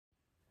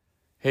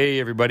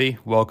Hey everybody,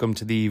 welcome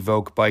to the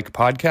Evoke Bike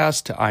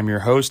Podcast. I'm your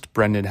host,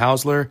 Brendan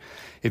Hausler.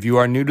 If you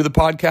are new to the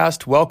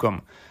podcast,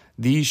 welcome.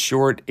 These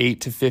short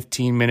 8 to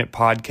 15 minute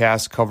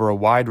podcasts cover a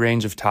wide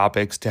range of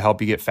topics to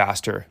help you get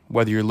faster.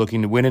 Whether you're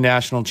looking to win a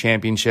national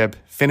championship,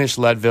 finish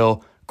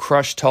Leadville,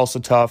 crush Tulsa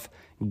Tough,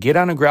 get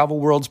on a Gravel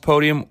Worlds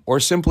podium, or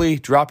simply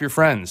drop your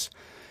friends.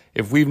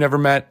 If we've never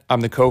met,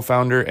 I'm the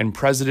co-founder and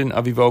president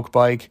of Evoke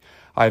Bike.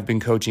 I've been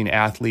coaching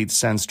athletes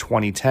since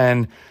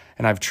 2010,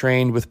 and I've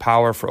trained with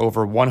Power for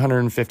over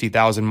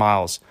 150,000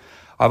 miles.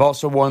 I've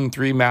also won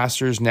 3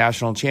 Masters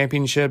National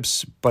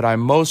Championships, but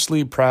I'm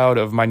mostly proud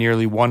of my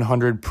nearly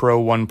 100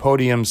 Pro 1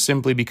 podiums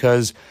simply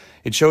because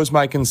it shows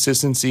my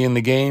consistency in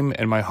the game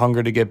and my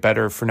hunger to get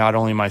better for not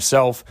only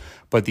myself,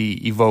 but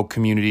the Evoke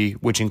community,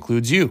 which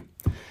includes you.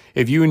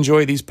 If you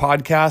enjoy these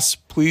podcasts,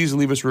 please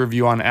leave us a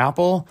review on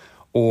Apple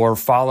or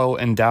follow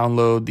and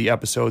download the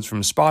episodes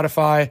from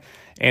Spotify.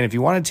 And if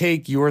you want to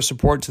take your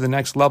support to the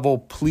next level,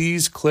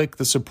 please click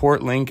the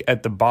support link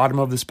at the bottom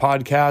of this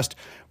podcast,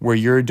 where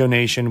your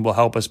donation will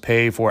help us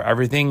pay for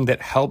everything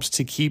that helps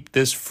to keep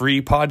this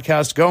free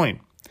podcast going.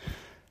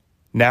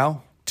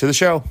 Now, to the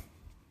show.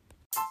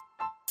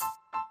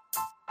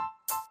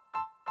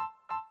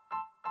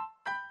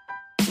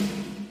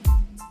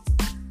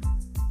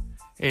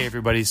 Hey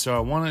everybody, so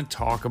I want to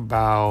talk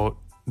about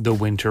the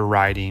winter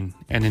riding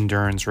and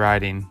endurance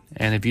riding.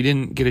 And if you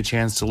didn't get a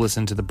chance to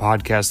listen to the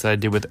podcast that I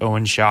did with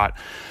Owen Schott,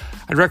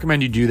 I'd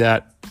recommend you do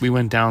that. We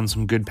went down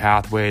some good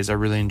pathways. I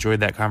really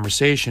enjoyed that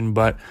conversation.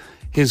 But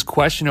his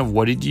question of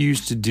what did you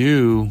used to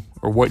do,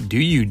 or what do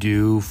you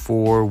do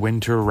for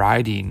winter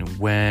riding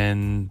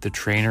when the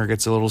trainer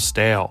gets a little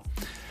stale?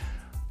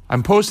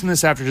 I'm posting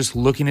this after just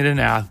looking at an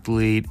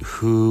athlete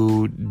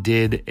who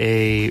did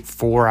a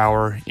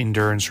 4-hour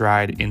endurance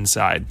ride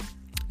inside.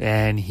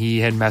 And he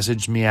had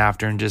messaged me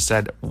after and just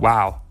said,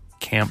 wow,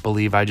 can't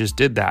believe I just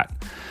did that.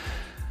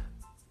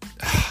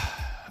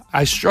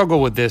 I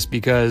struggle with this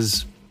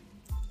because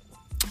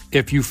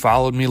if you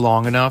followed me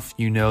long enough,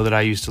 you know that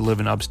I used to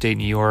live in upstate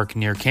New York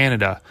near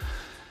Canada.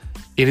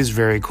 It is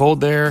very cold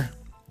there.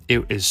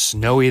 It is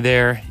snowy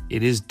there.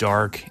 It is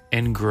dark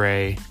and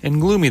gray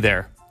and gloomy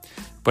there.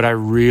 But I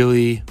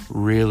really,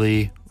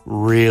 really,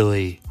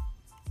 really,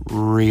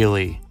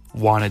 really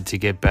wanted to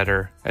get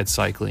better at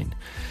cycling.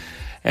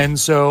 And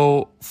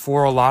so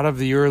for a lot of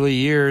the early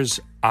years,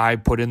 I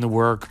put in the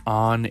work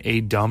on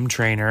a dumb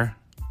trainer,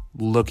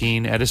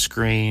 looking at a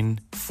screen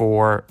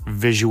for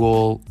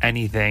visual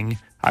anything.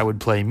 I would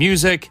play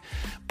music,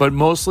 but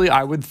mostly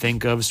I would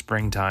think of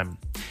springtime.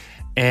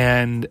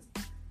 And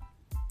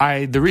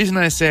the reason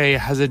I say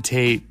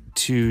hesitate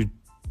to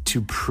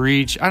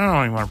preach, I don't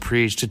even want to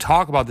preach, to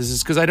talk about this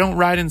is because I don't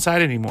ride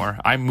inside anymore.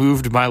 I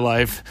moved my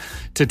life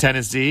to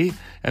Tennessee.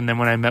 And then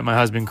when I met my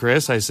husband,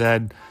 Chris, I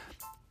said,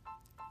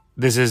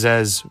 this is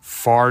as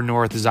far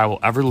north as I will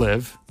ever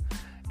live.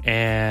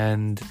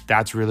 And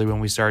that's really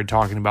when we started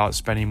talking about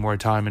spending more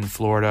time in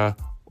Florida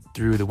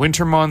through the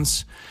winter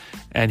months.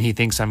 And he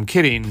thinks I'm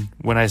kidding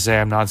when I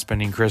say I'm not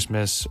spending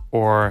Christmas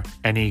or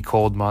any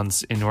cold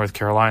months in North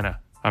Carolina.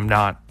 I'm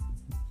not.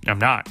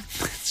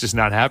 It's just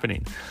not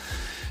happening.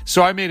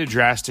 So I made a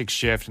drastic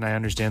shift, and I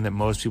understand that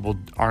most people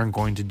aren't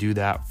going to do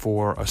that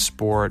for a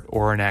sport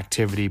or an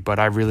activity, but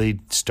I really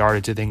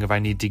started to think if I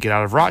need to get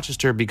out of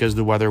Rochester because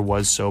the weather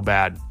was so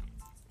bad.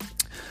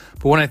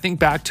 But when I think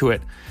back to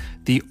it,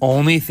 the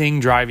only thing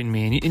driving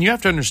me, and you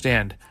have to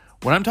understand,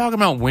 when I'm talking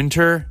about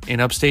winter in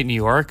upstate New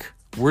York,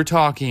 we're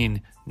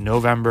talking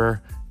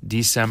November,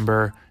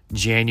 December,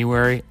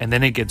 January, and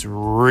then it gets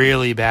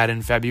really bad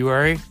in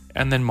February,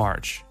 and then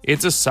March.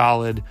 It's a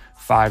solid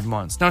 5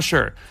 months. Now,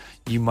 sure,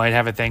 you might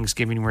have a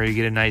Thanksgiving where you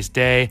get a nice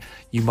day.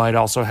 You might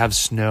also have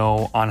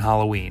snow on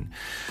Halloween.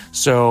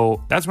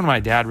 So that's when my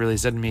dad really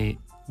said to me,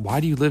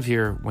 why do you live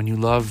here when you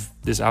love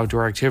this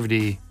outdoor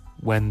activity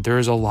when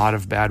there's a lot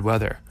of bad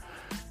weather?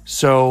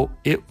 So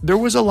there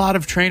was a lot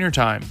of trainer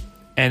time,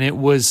 and it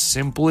was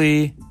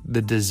simply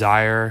the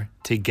desire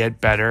to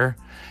get better.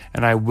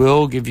 And I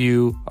will give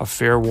you a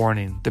fair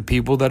warning. The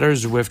people that are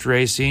Zwift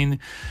racing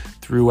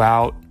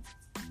throughout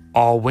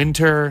all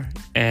winter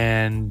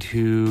and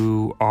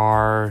who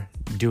are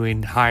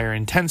doing higher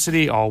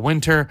intensity all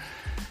winter,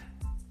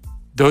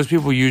 those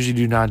people usually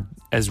do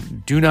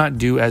not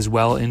do as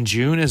well in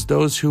June as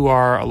those who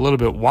are a little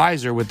bit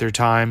wiser with their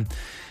time,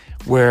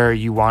 where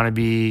you want to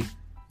be,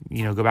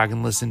 go back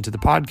and listen to the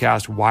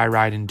podcast, Why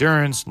Ride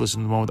Endurance,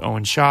 listen to the one with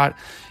Owen Schott,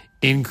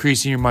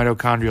 increasing your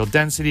mitochondrial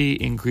density,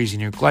 increasing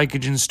your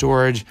glycogen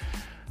storage,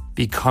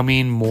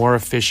 becoming more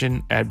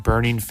efficient at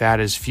burning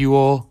fat as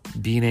fuel,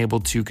 being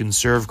able to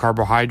conserve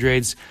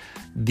carbohydrates.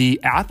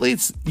 The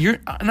athletes,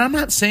 and I'm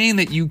not saying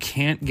that you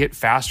can't get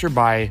faster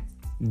by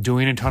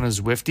doing a ton of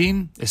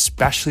Zwifting,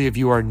 especially if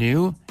you are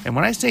new. And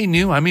when I say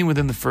new, I mean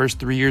within the first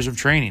 3 years of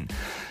training.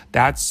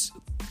 That's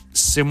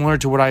similar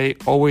to what I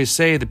always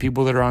say, the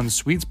people that are on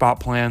Sweet Spot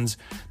plans,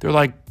 they're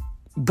like,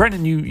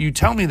 Brendan, you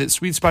tell me that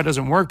Sweet Spot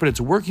doesn't work, but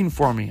it's working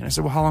for me. And I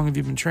said, well, how long have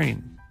you been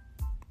training?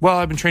 Well,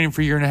 I've been training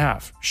for a year and a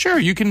half. Sure,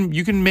 you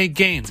can make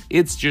gains.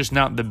 It's just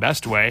not the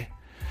best way.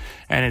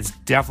 And it's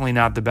definitely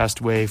not the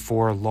best way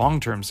for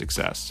long-term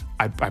success.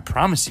 I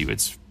promise you,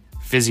 it's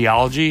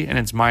physiology, and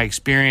it's my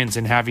experience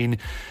in having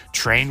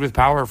trained with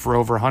power for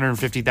over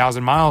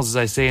 150,000 miles, as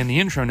I say in the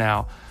intro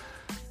now.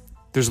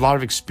 There's a lot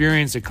of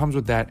experience that comes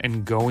with that,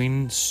 and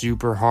going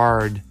super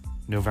hard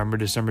November,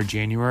 December,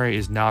 January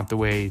is not the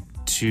way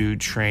to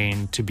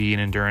train to be an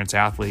endurance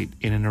athlete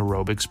in an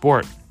aerobic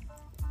sport.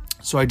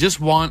 So I just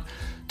want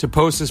to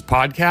post this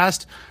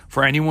podcast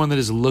for anyone that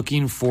is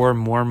looking for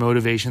more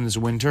motivation this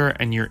winter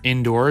and you're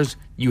indoors.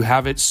 You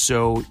have it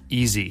so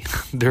easy.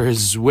 There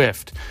is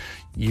Zwift.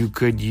 You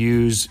could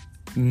use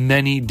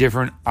many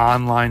different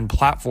online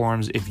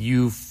platforms if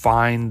you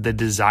find the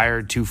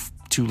desire to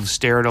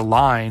stare at a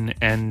line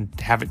and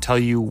have it tell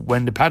you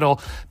when to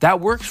pedal. That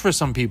works for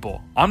some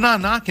people. I'm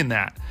not knocking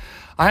that.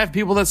 I have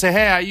people that say,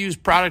 hey, I use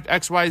product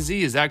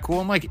XYZ. Is that cool?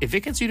 I'm like, if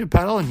it gets you to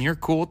pedal and you're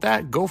cool with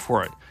that, go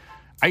for it.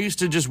 I used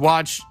to just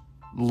watch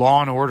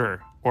Law and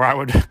Order, or I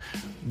would,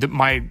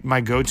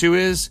 my go-to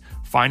is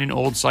find an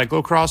old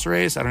cyclocross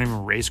race. I don't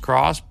even race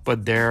cross,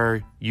 but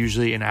they're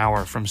usually an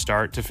hour from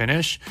start to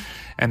finish.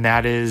 And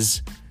that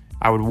is,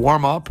 I would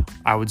warm up,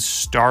 I would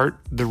start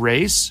the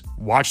race,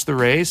 watch the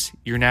race.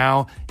 You're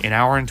now an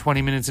hour and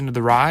 20 minutes into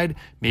the ride.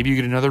 Maybe you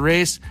get another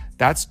race.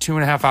 That's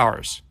 2.5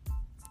 hours.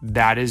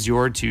 That is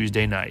your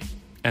Tuesday night.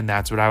 And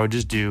that's what I would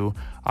just do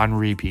on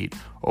repeat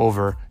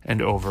over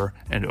and over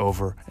and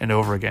over and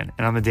over again.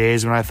 And on the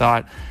days when I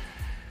thought,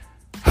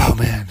 oh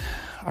man,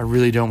 I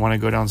really don't want to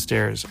go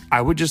downstairs,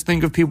 I would just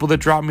think of people that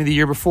dropped me the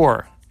year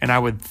before. And I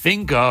would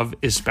think of,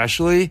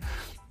 especially,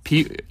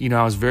 I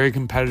was very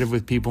competitive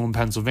with people in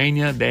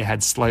Pennsylvania. They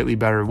had slightly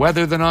better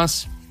weather than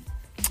us,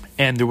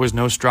 and there was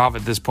no Strava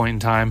at this point in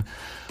time.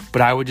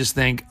 But I would just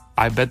think,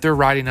 I bet they're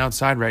riding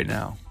outside right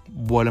now.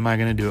 What am I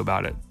going to do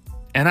about it?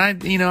 And I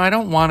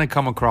don't want to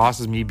come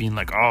across as me being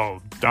like,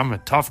 oh, I'm a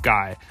tough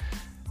guy.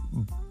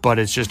 But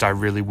it's just, I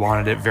really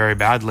wanted it very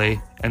badly.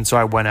 And so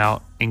I went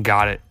out and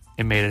got it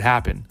and made it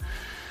happen.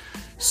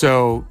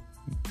 So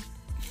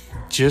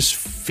just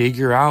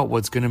figure out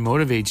what's going to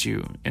motivate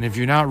you. And if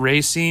you're not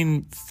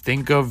racing,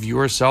 think of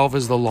yourself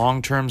as the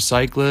long-term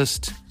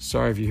cyclist.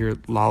 Sorry if you hear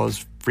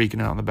Lala's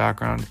freaking out in the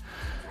background.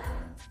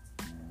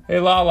 Hey,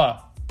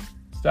 Lala,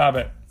 stop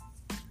it.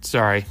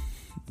 Sorry,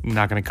 I'm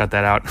not going to cut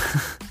that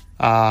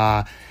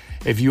out.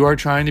 If you are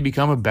trying to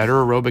become a better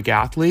aerobic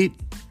athlete,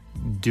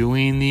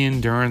 doing the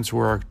endurance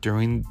work,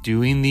 doing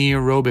the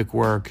aerobic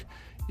work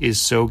is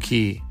so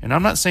key. And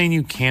I'm not saying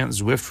you can't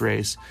Zwift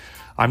race.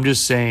 I'm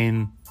just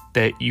saying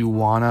that you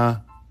want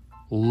to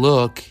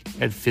look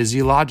at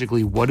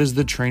physiologically, what is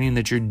the training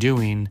that you're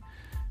doing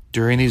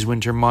during these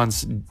winter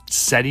months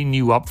setting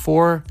you up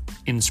for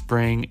in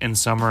spring and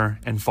summer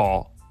and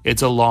fall.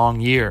 It's a long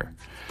year.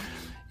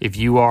 If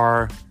you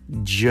are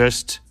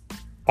just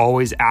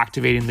always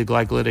activating the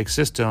glycolytic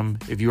system,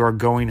 if you are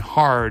going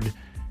hard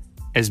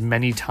as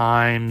many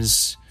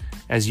times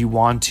as you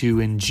want to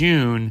in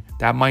June,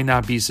 that might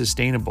not be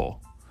sustainable.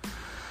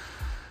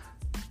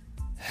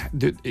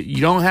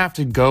 You don't have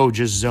to go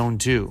just zone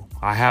 2.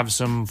 I have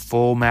some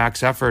full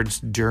max efforts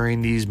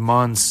during these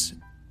months.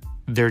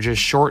 They're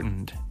just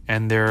shortened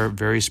and they're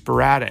very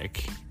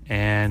sporadic.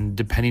 And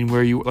depending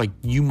where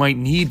you might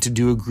need to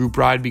do a group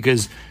ride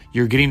because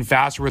you're getting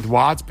faster with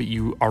watts, but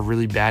you are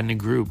really bad in a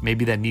group.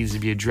 Maybe that needs to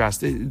be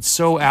addressed. It's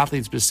so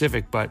athlete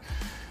specific, but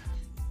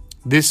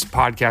this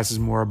podcast is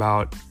more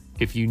about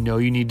if you know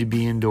you need to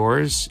be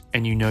indoors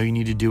and you know you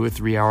need to do a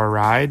 3-hour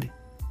ride,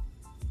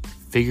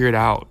 figure it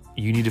out.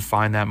 You need to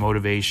find that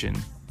motivation.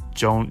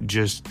 Don't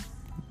just,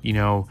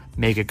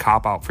 make a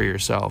cop out for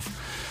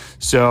yourself.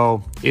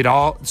 So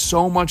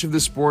so much of the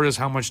sport is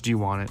how much do you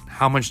want it?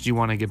 How much do you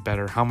want to get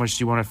better? How much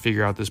do you want to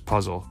figure out this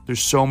puzzle?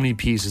 There's so many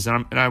pieces.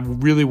 And I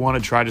really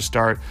want to try to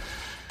start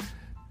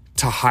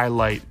to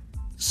highlight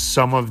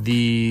some of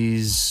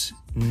these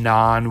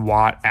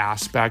non-watt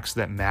aspects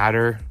that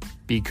matter,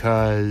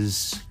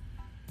 because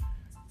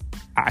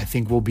I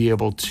think we'll be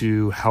able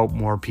to help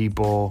more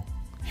people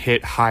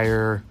hit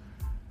higher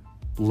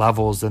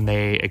levels than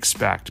they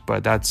expect.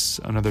 But that's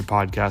another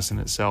podcast in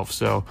itself.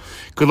 So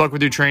good luck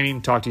with your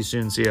training. Talk to you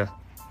soon. See ya.